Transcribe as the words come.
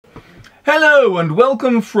Hello and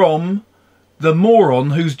welcome from the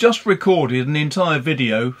moron who's just recorded an entire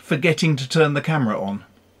video forgetting to turn the camera on.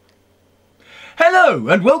 Hello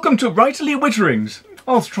and welcome to Writerly Witterings.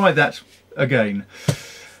 I'll try that again.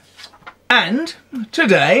 And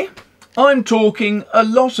today I'm talking a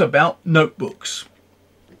lot about notebooks.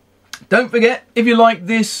 Don't forget, if you like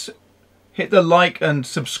this, hit the like and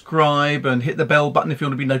subscribe and hit the bell button if you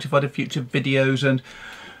want to be notified of future videos, and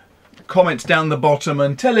comments down the bottom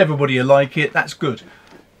and tell everybody you like it. That's good.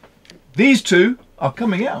 These two are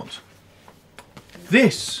coming out.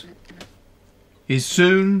 This is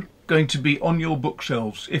soon going to be on your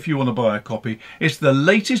bookshelves if you want to buy a copy. It's the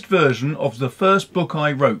latest version of the first book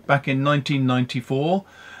I wrote back in 1994,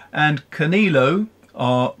 and Canelo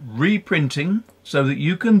are reprinting so that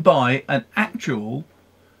you can buy an actual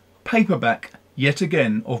paperback yet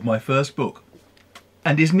again of my first book.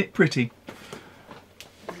 And isn't it pretty?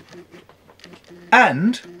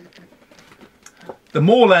 And The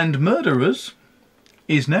Moorland Murderers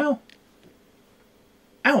is now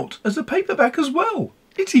out as a paperback as well.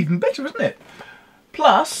 It's even better, isn't it?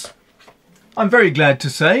 Plus, I'm very glad to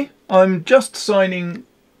say I'm just signing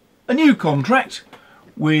a new contract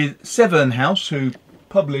with Severn House, who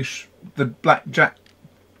publish the Blackjack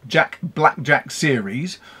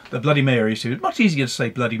series, the Bloody Mary series. Much easier to say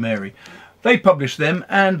Bloody Mary. They publish them,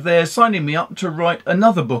 and they're signing me up to write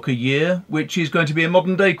another book a year, which is going to be a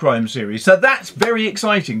modern day crime series. So that's very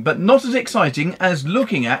exciting, but not as exciting as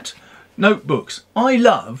looking at notebooks. I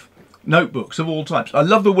love notebooks of all types. I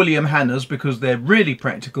love the William Hannahs because they're really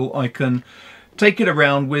practical. I can take it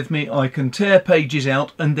around with me. I can tear pages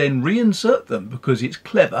out and then reinsert them because it's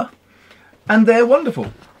clever, and they're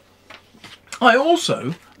wonderful. I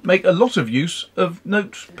also make a lot of use of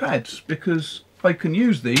notepads because I can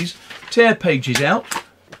use these, tear pages out,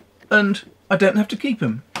 and I don't have to keep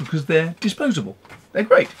them because they're disposable. They're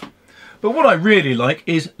great. But what I really like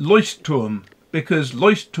is Leuchtturm, because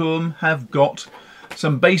Leuchtturm have got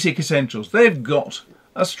some basic essentials. They've got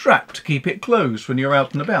a strap to keep it closed when you're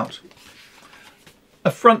out and about, a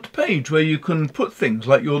front page where you can put things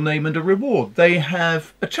like your name and a reward. They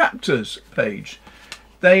have a chapters page.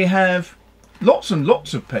 They have lots and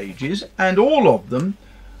lots of pages, and all of them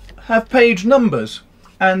have page numbers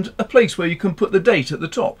and a place where you can put the date at the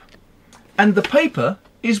top. And the paper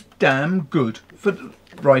is damn good for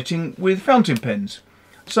writing with fountain pens.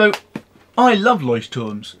 So I love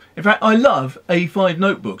Leuchtturms. In fact, I love A5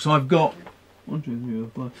 notebooks. I've got 1, 2, 3,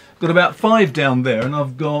 4, 5. Got about 5 down there, and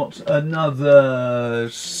I've got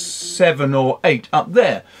another 7 or 8 up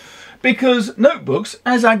there. Because notebooks,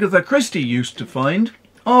 as Agatha Christie used to find,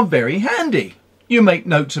 are very handy. You make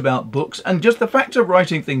notes about books, and just the fact of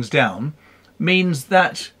writing things down means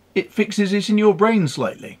that it fixes it in your brain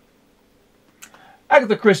slightly.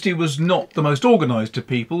 Agatha Christie was not the most organised of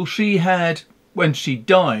people. She had, when she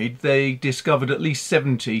died, they discovered at least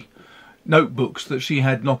 70 notebooks that she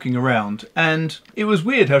had knocking around, and it was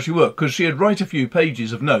weird how she worked, because she would write a few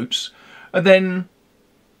pages of notes, and then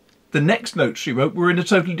the next notes she wrote were in a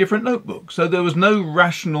totally different notebook. So there was no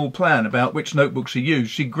rational plan about which notebook she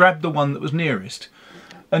used. She grabbed the one that was nearest.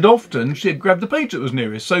 And often she'd grab the page that was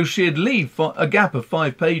nearest. So she'd leave a gap of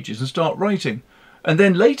 5 pages and start writing. And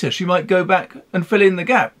then later she might go back and fill in the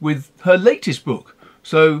gap with her latest book.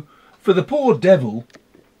 So for the poor devil,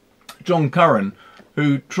 John Curran,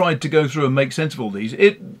 who tried to go through and make sense of all these,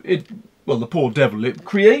 well, the poor devil, it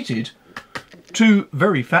created 2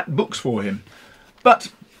 very fat books for him.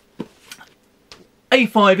 But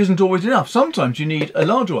A5 isn't always enough. Sometimes you need a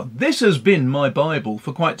larger one. This has been my Bible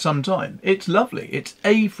for quite some time. It's lovely. It's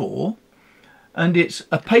A4, and it's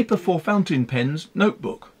a paper for fountain pens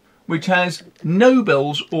notebook, which has no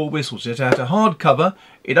bells or whistles. It has a hard cover.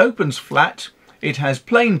 It opens flat. It has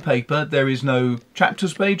plain paper. There is no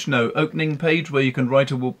chapters page, no opening page where you can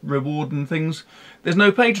write a reward and things. There's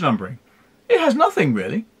no page numbering. It has nothing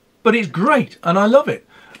really, but it's great, and I love it.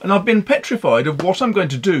 And I've been petrified of what I'm going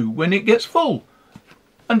to do when it gets full.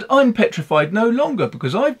 And I'm petrified no longer,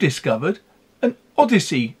 because I've discovered an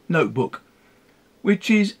Odyssey notebook, which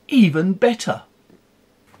is even better.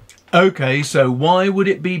 Okay, so why would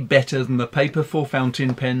it be better than the paper for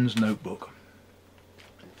fountain pens notebook?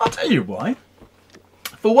 I'll tell you why.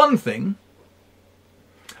 For one thing,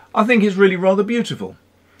 I think it's really rather beautiful.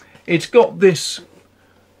 It's got this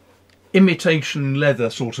imitation leather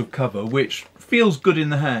sort of cover, which feels good in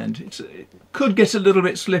the hand. It could get a little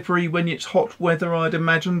bit slippery when it's hot weather, I'd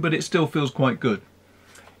imagine, but it still feels quite good.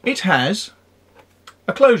 It has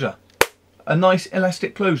a closure, a nice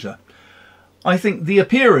elastic closure. I think the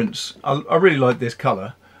appearance, I really like this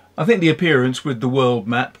colour. I think the appearance with the world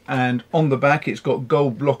map, and on the back it's got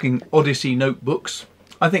gold blocking Odyssey notebooks.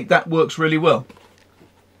 I think that works really well.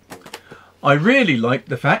 I really like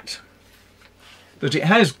the fact that it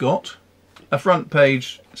has got a front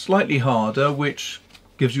page slightly harder, which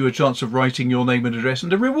gives you a chance of writing your name and address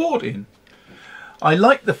and a reward in. I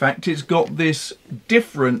like the fact it's got this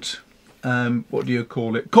different, what do you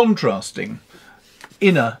call it, contrasting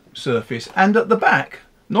inner surface, and at the back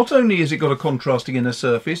not only has it got a contrasting inner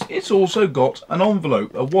surface, it's also got an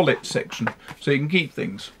envelope, a wallet section, so you can keep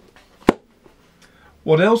things.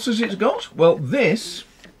 What else has it got? Well, this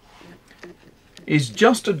is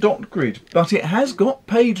just a dot grid, but it has got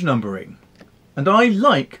page numbering. And I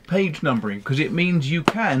like page numbering because it means you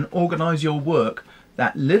can organise your work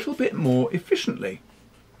that little bit more efficiently.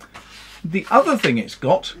 The other thing it's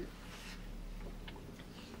got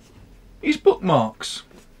is bookmarks,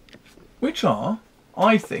 which are,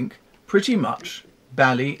 I think, pretty much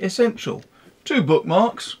bally essential. 2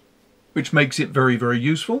 bookmarks, which makes it very, very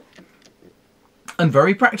useful and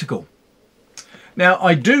very practical. Now,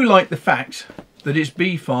 I do like the fact that it's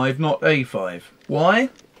B5, not A5. Why?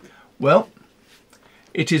 Well,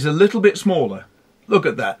 it is a little bit smaller. Look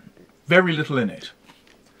at that. Very little in it.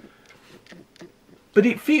 But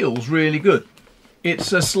it feels really good.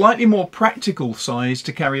 It's a slightly more practical size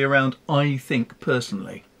to carry around, I think,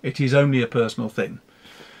 personally. It is only a personal thing.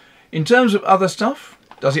 In terms of other stuff,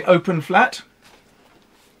 does it open flat?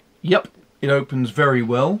 Yep, it opens very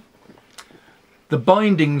well. The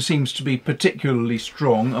binding seems to be particularly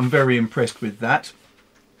strong. I'm very impressed with that.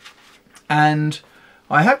 And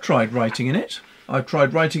I have tried writing in it. I've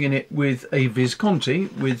tried writing in it with a Visconti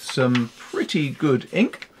with some pretty good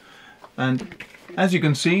ink. And as you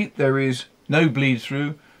can see, there is no bleed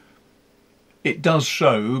through. It does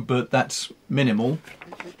show, but that's minimal.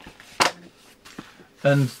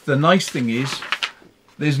 And the nice thing is,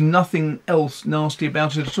 there's nothing else nasty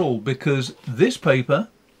about it at all, because this paper,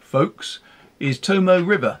 folks, is Tomoe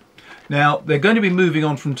River. Now, they're going to be moving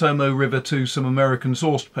on from Tomoe River to some American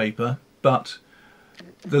sourced paper, but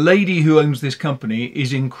the lady who owns this company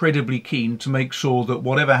is incredibly keen to make sure that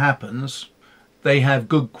whatever happens, they have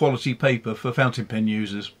good quality paper for fountain pen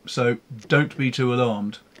users, so don't be too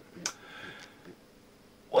alarmed.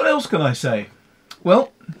 What else can I say?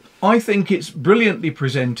 Well, I think it's brilliantly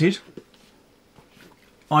presented.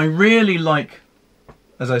 I really like,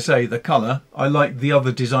 as I say, the colour. I like the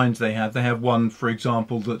other designs they have. They have one, for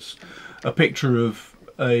example, that's a picture of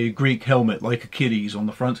a Greek helmet like Achilles on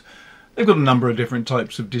the front. They've got a number of different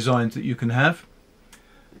types of designs that you can have.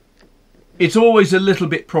 It's always a little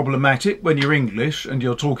bit problematic when you're English and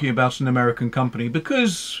you're talking about an American company,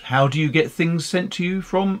 because how do you get things sent to you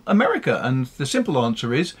from America? And the simple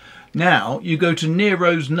answer is, now you go to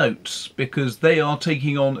Neros Notes, because they are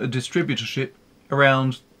taking on a distributorship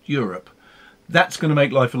around Europe. That's going to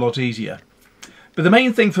make life a lot easier. But the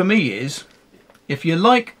main thing for me is, if you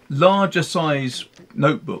like larger size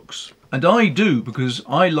notebooks, and I do because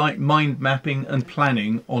I like mind mapping and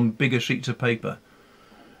planning on bigger sheets of paper.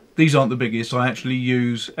 These aren't the biggest. I actually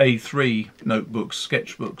use A3 notebooks,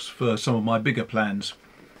 sketchbooks, for some of my bigger plans.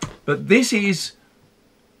 But this is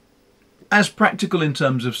as practical in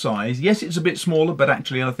terms of size. Yes, it's a bit smaller, but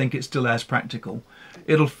actually I think it's still as practical.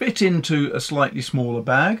 It'll fit into a slightly smaller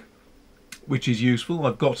bag, which is useful.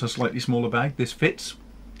 I've got a slightly smaller bag. This fits.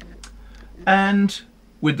 And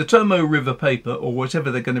with the Tomoe River paper, or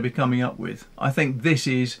whatever they're going to be coming up with, I think this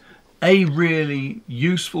is a really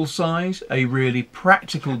useful size, a really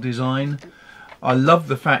practical design. I love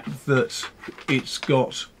the fact that it's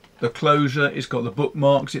got the closure, it's got the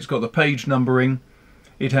bookmarks, it's got the page numbering,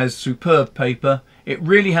 it has superb paper. It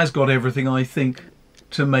really has got everything, I think,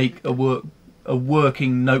 to make a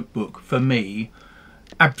working notebook, for me,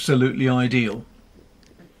 absolutely ideal.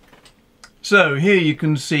 So here you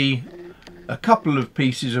can see a couple of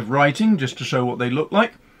pieces of writing just to show what they look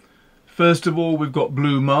like. First of all, we've got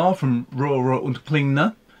Blue Mar from Rohrer und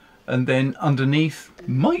Klingner, and then underneath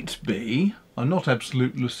might be, I'm not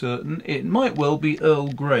absolutely certain, it might well be Earl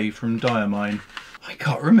Grey from Diamine. I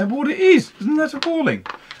can't remember what it is. Isn't that appalling?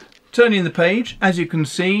 Turning the page, as you can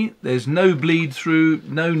see, there's no bleed through,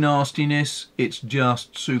 no nastiness. It's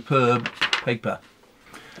just superb paper.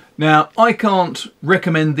 Now, I can't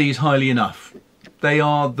recommend these highly enough. They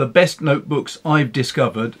are the best notebooks I've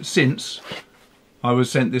discovered since I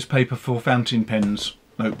was sent this paper for fountain pens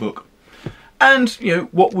notebook. And, you know,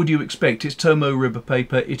 what would you expect? It's Tomoe River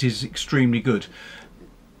paper. It is extremely good.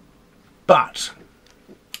 But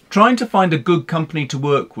trying to find a good company to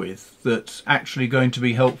work with that's actually going to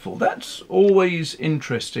be helpful, that's always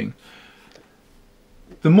interesting.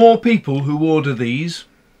 The more people who order these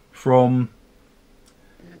from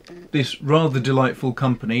this rather delightful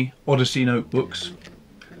company, Odyssey Notebooks,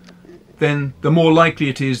 then the more likely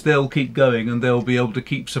it is they'll keep going and they'll be able to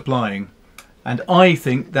keep supplying. And I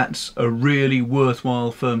think that's a really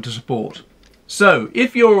worthwhile firm to support. So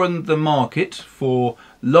if you're on the market for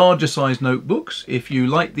larger size notebooks, if you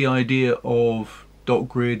like the idea of dot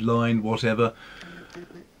grid, line, whatever,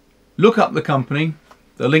 look up the company,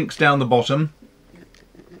 the link's down the bottom,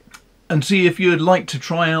 and see if you'd like to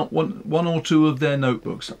try out one or two of their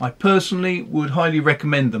notebooks. I personally would highly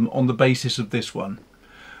recommend them on the basis of this one.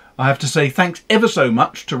 I have to say thanks ever so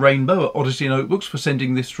much to Rainbow at Odyssey Notebooks for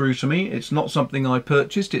sending this through to me. It's not something I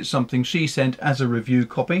purchased, it's something she sent as a review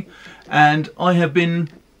copy, and I have been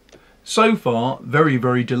so far very,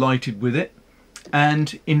 very delighted with it.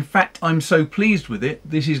 And in fact, I'm so pleased with it,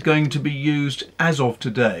 this is going to be used as of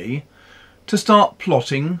today to start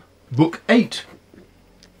plotting book 8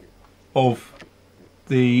 of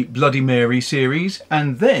the Bloody Mary series,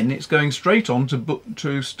 and then it's going straight on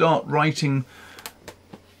to start writing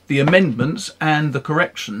the amendments and the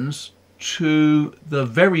corrections to the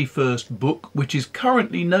very first book, which is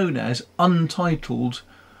currently known as Untitled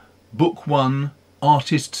Book 1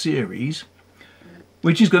 Artist Series,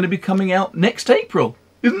 which is going to be coming out next April.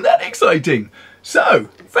 Isn't that exciting? So,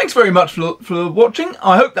 thanks very much for watching.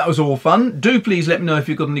 I hope that was all fun. Do please let me know if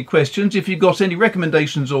you've got any questions. If you've got any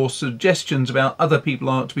recommendations or suggestions about other people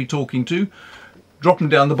I ought to be talking to, drop them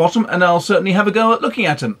down the bottom and I'll certainly have a go at looking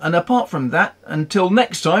at them. And apart from that, until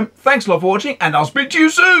next time, thanks a lot for watching and I'll speak to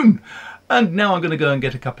you soon. And now I'm going to go and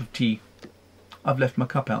get a cup of tea. I've left my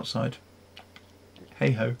cup outside.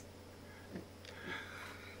 Hey ho.